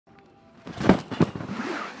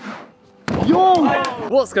Yo!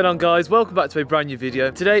 What's going on, guys? Welcome back to a brand new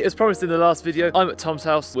video. Today, as promised in the last video, I'm at Tom's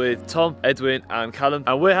house with Tom, Edwin and Calum,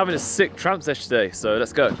 and we're having a sick tramp session today, so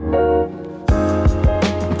let's go.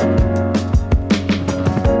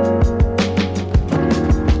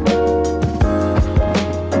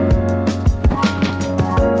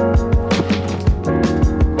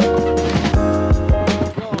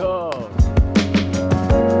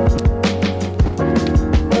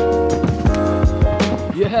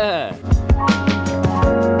 Yeah!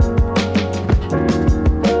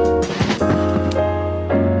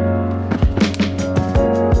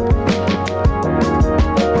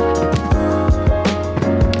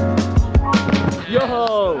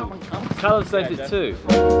 Yo! Calum sent it too.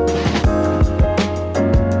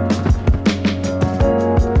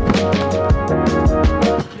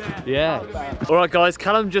 Yeah. Alright guys,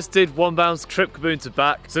 Calum just did one bounce trip kaboom to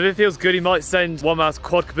back. So if it feels good, he might send one bounce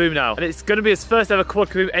quad kaboom now. And it's going to be his first ever quad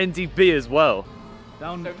kaboom NDB as well.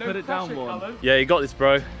 Down, so put it down one. Calum. Yeah, you got this,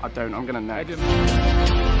 bro. I don't, I'm going to neck.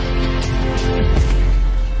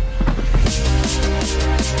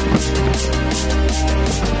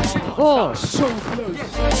 Oh, so close.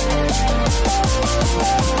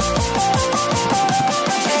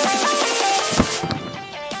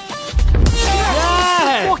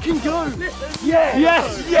 Fucking go! yes!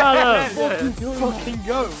 Yes! Yes! Fucking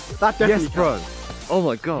go! That definitely bro. Oh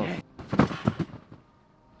my god. Yeah.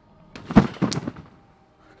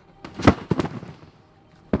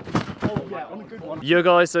 Yo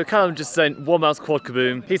guys, so Calum just sent one mouse quad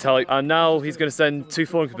kaboom. He's hyped, and now he's going to send two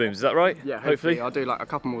foreign kabooms. Is that right? Yeah, hopefully. I'll do like a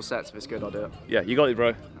couple more sets if it's good. I'll do it. Yeah, you got it,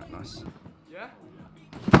 bro. Right, nice. Yeah.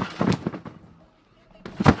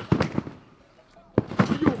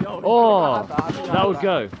 Oh, that would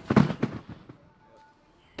go.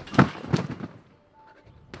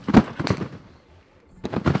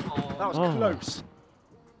 That was close.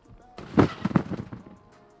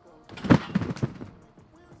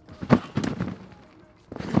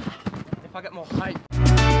 If I get more height.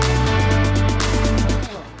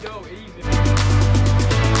 Yo, easy.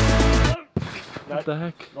 What the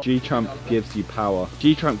heck? G-Tramp gives you power.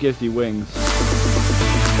 G-Tramp gives you wings.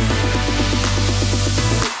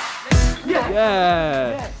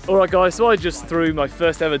 Yeah! Alright guys, so I just threw my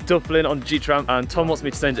first ever duffel in on G-Tramp and Tom wants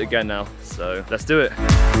me to send it again now. So let's do it.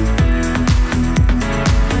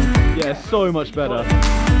 Yeah, so much better.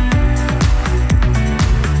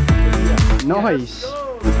 Nice!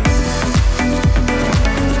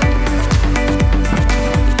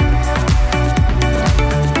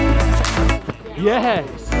 Yes!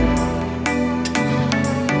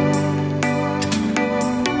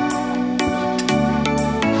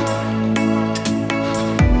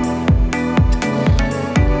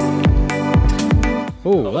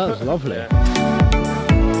 Oh, that was lovely.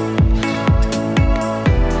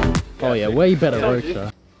 Oh yeah, way better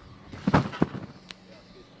rotor.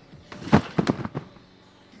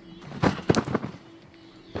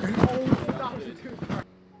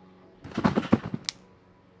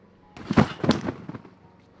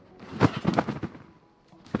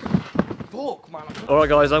 Alright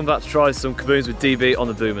guys, I'm about to try some kabooms with DB on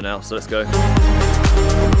the boomer now, so let's go.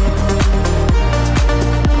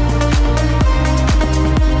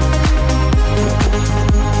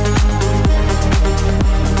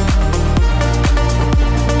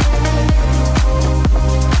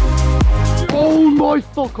 Oh my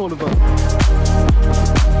fuck, Oliver!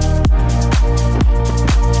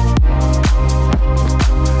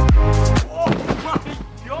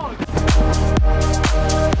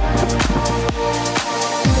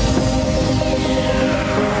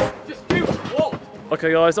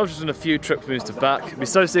 Okay guys, I've just done a few trip kaboons to back. It'd be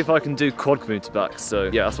so sick if I can do quad kaboom to back, so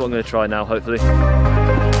yeah, that's what I'm going to try now, hopefully.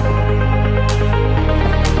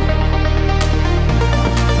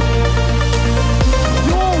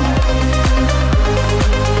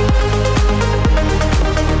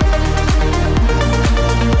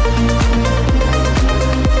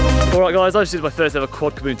 Alright guys, I just did my first ever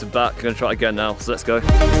quad kaboom to back. I'm going to try it again now, so let's go.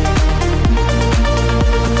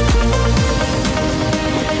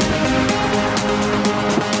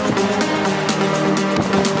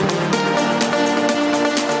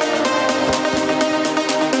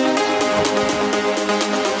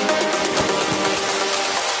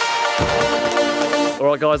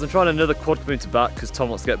 Alright guys, I'm trying another quad kaboom to back because Tom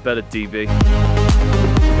wants to get better DB.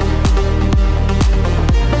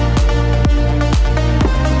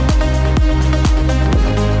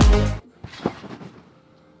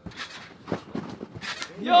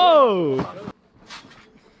 Yo!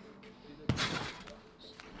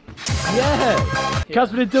 Yeah!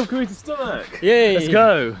 Kasper did dub kaboo to stomach. Yay! Let's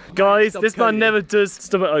go. Guys, Stop this man coding. never does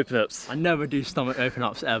stomach open-ups. I never do stomach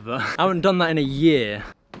open-ups ever. I haven't done that in a year.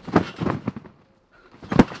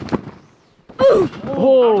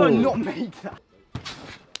 Oh! Not make that.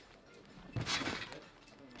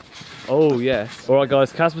 Oh, yes. Alright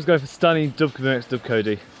guys, Kasper's going for stunning dub kaboo next dub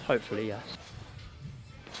Cody. Hopefully, yes.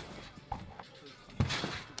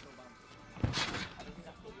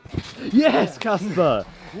 Yes, Kasper!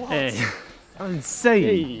 Hey. That's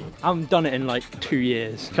insane. I haven't done it in like 2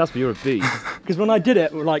 years. Kasper, you're a beast. Because when I did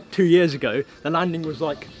it like 2 years ago, the landing was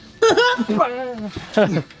like...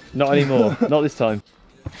 Not anymore. Not this time.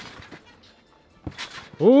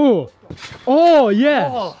 Oh! Oh,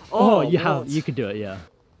 yeah! Oh, you what? you could do it, yeah.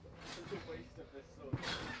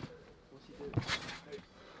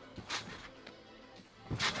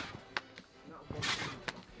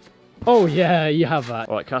 Oh yeah, you have that.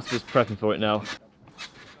 Alright, Kasper's prepping for it now.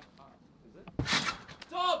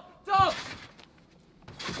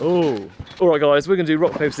 Oh. Alright guys, we're going to do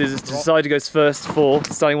rock, paper, scissors to decide who goes first for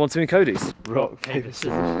starting 1, 2 and Cody's. Rock, paper,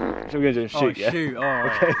 scissors. So we're going to do a shoot, yeah? Shoot, oh.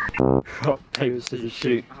 Okay. Rock, paper, scissors,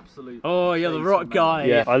 shoot. Absolutely. Oh, you're the rock guy.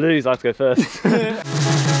 Yeah, I lose, I have to go first.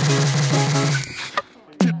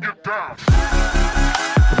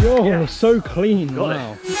 You're so clean,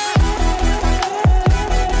 wow.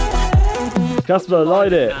 Kasper,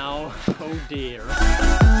 light it. Now, oh dear.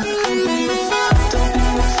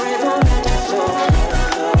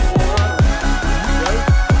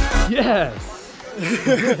 Yes!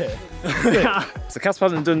 So Kasper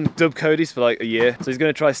hasn't done dub Cody's for like a year, so he's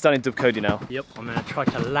going to try standing dub Cody now. Yep, I'm gonna try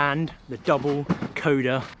to land the double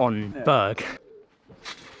coda on Berg.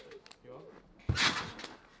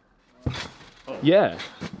 Yeah.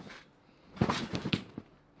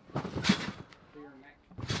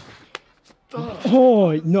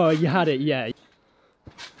 Oh, no, you had it, yeah.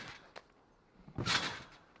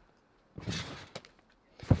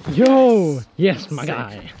 Yo! Yes, my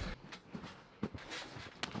guy.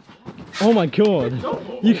 Oh my god.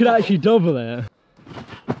 You could actually double it.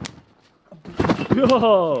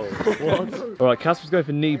 Whoa! What? Alright, Kasper's going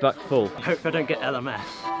for knee back full. I hope I don't get LMS.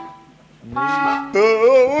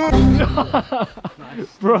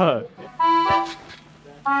 Bro!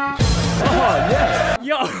 Oh, yeah!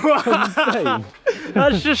 Yo! Insane!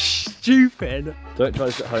 That's just stupid. Don't try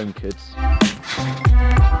this at home, kids.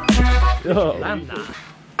 Yo. Land that.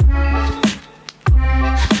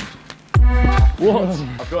 What?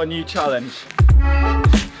 I've got a new challenge.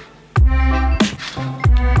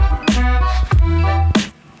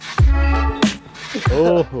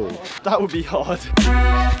 Oh! That would be hard.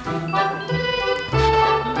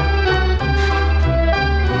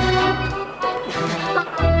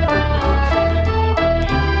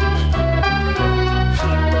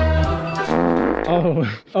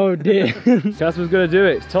 Oh dear. Kasper's gonna do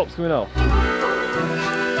it, his top's coming off.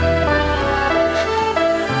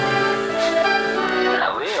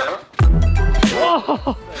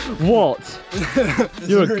 Oh, what?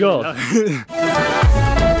 You're a god.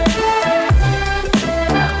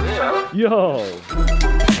 Yo!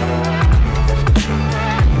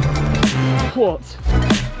 What?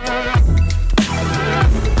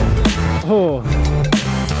 Oh.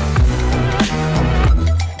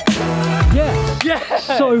 Yes! Yes!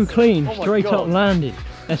 So clean, Oh my straight up God. landed.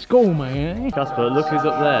 Let's go, man. Kasper, look who's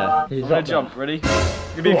up there. He's I'm gonna up there. jump, ready?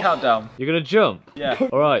 Give me a countdown. You're gonna jump? Yeah.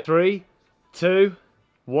 Alright, 3, 2,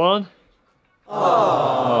 1.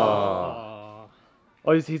 Oh,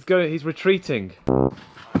 he's retreating.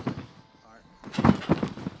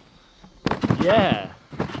 Yeah.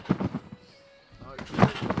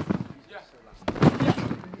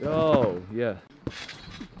 Oh, yeah.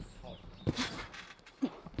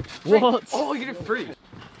 What? Oh, you did 3.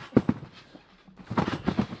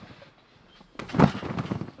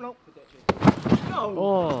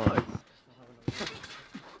 Oh.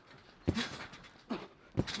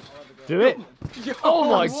 Do it. Oh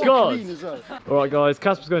my god. Alright guys,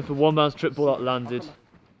 Kasper's going for one bounce trip ball that landed.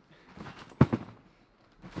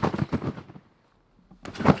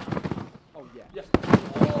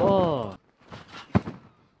 Oh.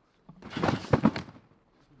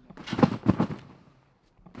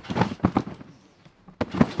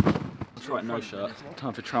 That's right, no shirt.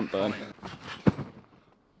 Time for tramp burn.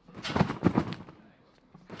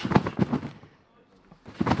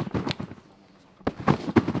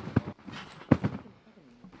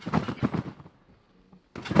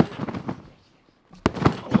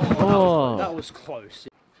 Oh. That was close.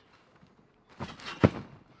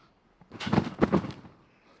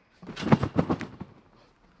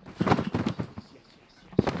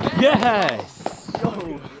 Yes!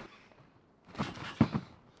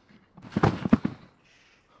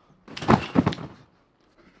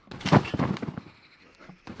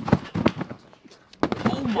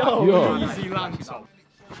 Yo. Easy land.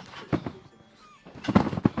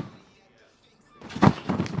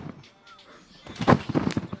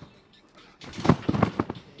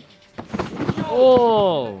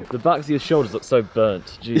 Oh! The backs of your shoulders look so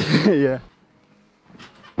burnt. Jeez. Yeah.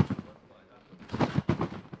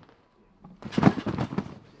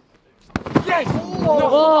 Yes!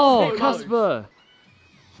 Oh, Kasper!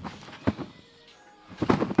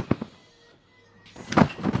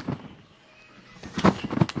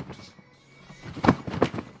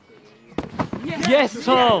 Yes,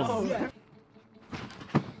 Tom!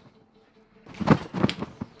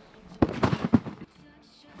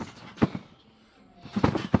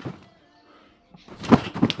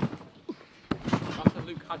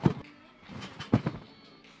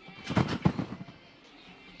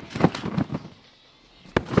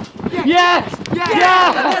 Yes!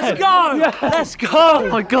 Yes! Let's go! Let's go! Oh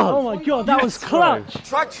my god! Oh my god, that was clutch!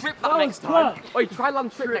 Try trip that next time. Wait, try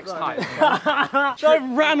land trip next time.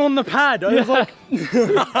 I ran on the pad. I was like,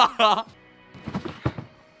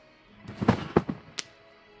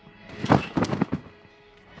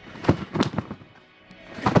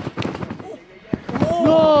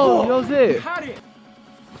 No! That was it! Had it.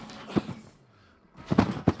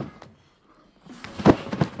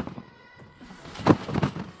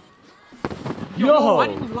 Yo! I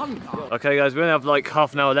didn't land that. Okay guys, we only have like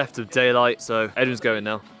half an hour left of daylight, so Edwin's going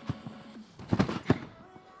now.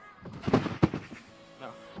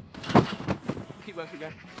 Keep working, go.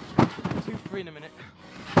 2, 3 in a minute.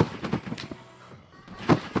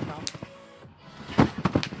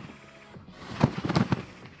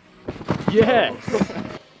 Yes!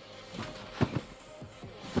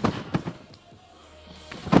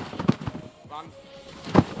 Land.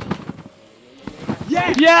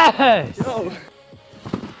 Yes! Yes! Oh.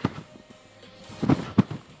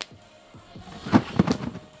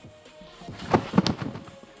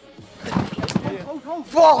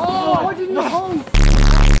 Oh, why didn't you hold?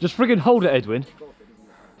 Just friggin' hold it, Edwin.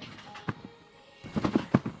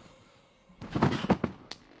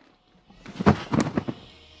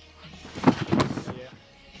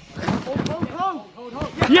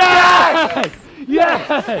 Yes!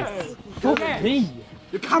 Yes! fuck me.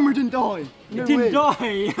 The camera didn't die. It didn't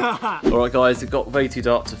die. Alright guys, it got way too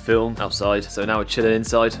dark to film outside, so now we're chilling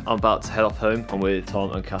inside. I'm about to head off home. I'm with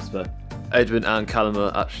Tom and Kasper. Edwin and Calum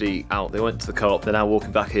are actually out. They went to the co-op, they're now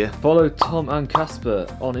walking back here. Follow Tom and Kasper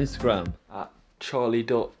on Instagram. At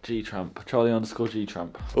Charlie.gtramp.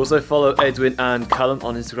 Charlie_gtramp. Also follow Edwin and Calum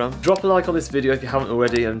on Instagram. Drop a like on this video if you haven't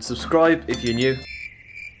already, and subscribe if you're new.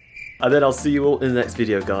 And then I'll see you all in the next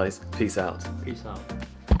video, guys. Peace out. Peace out.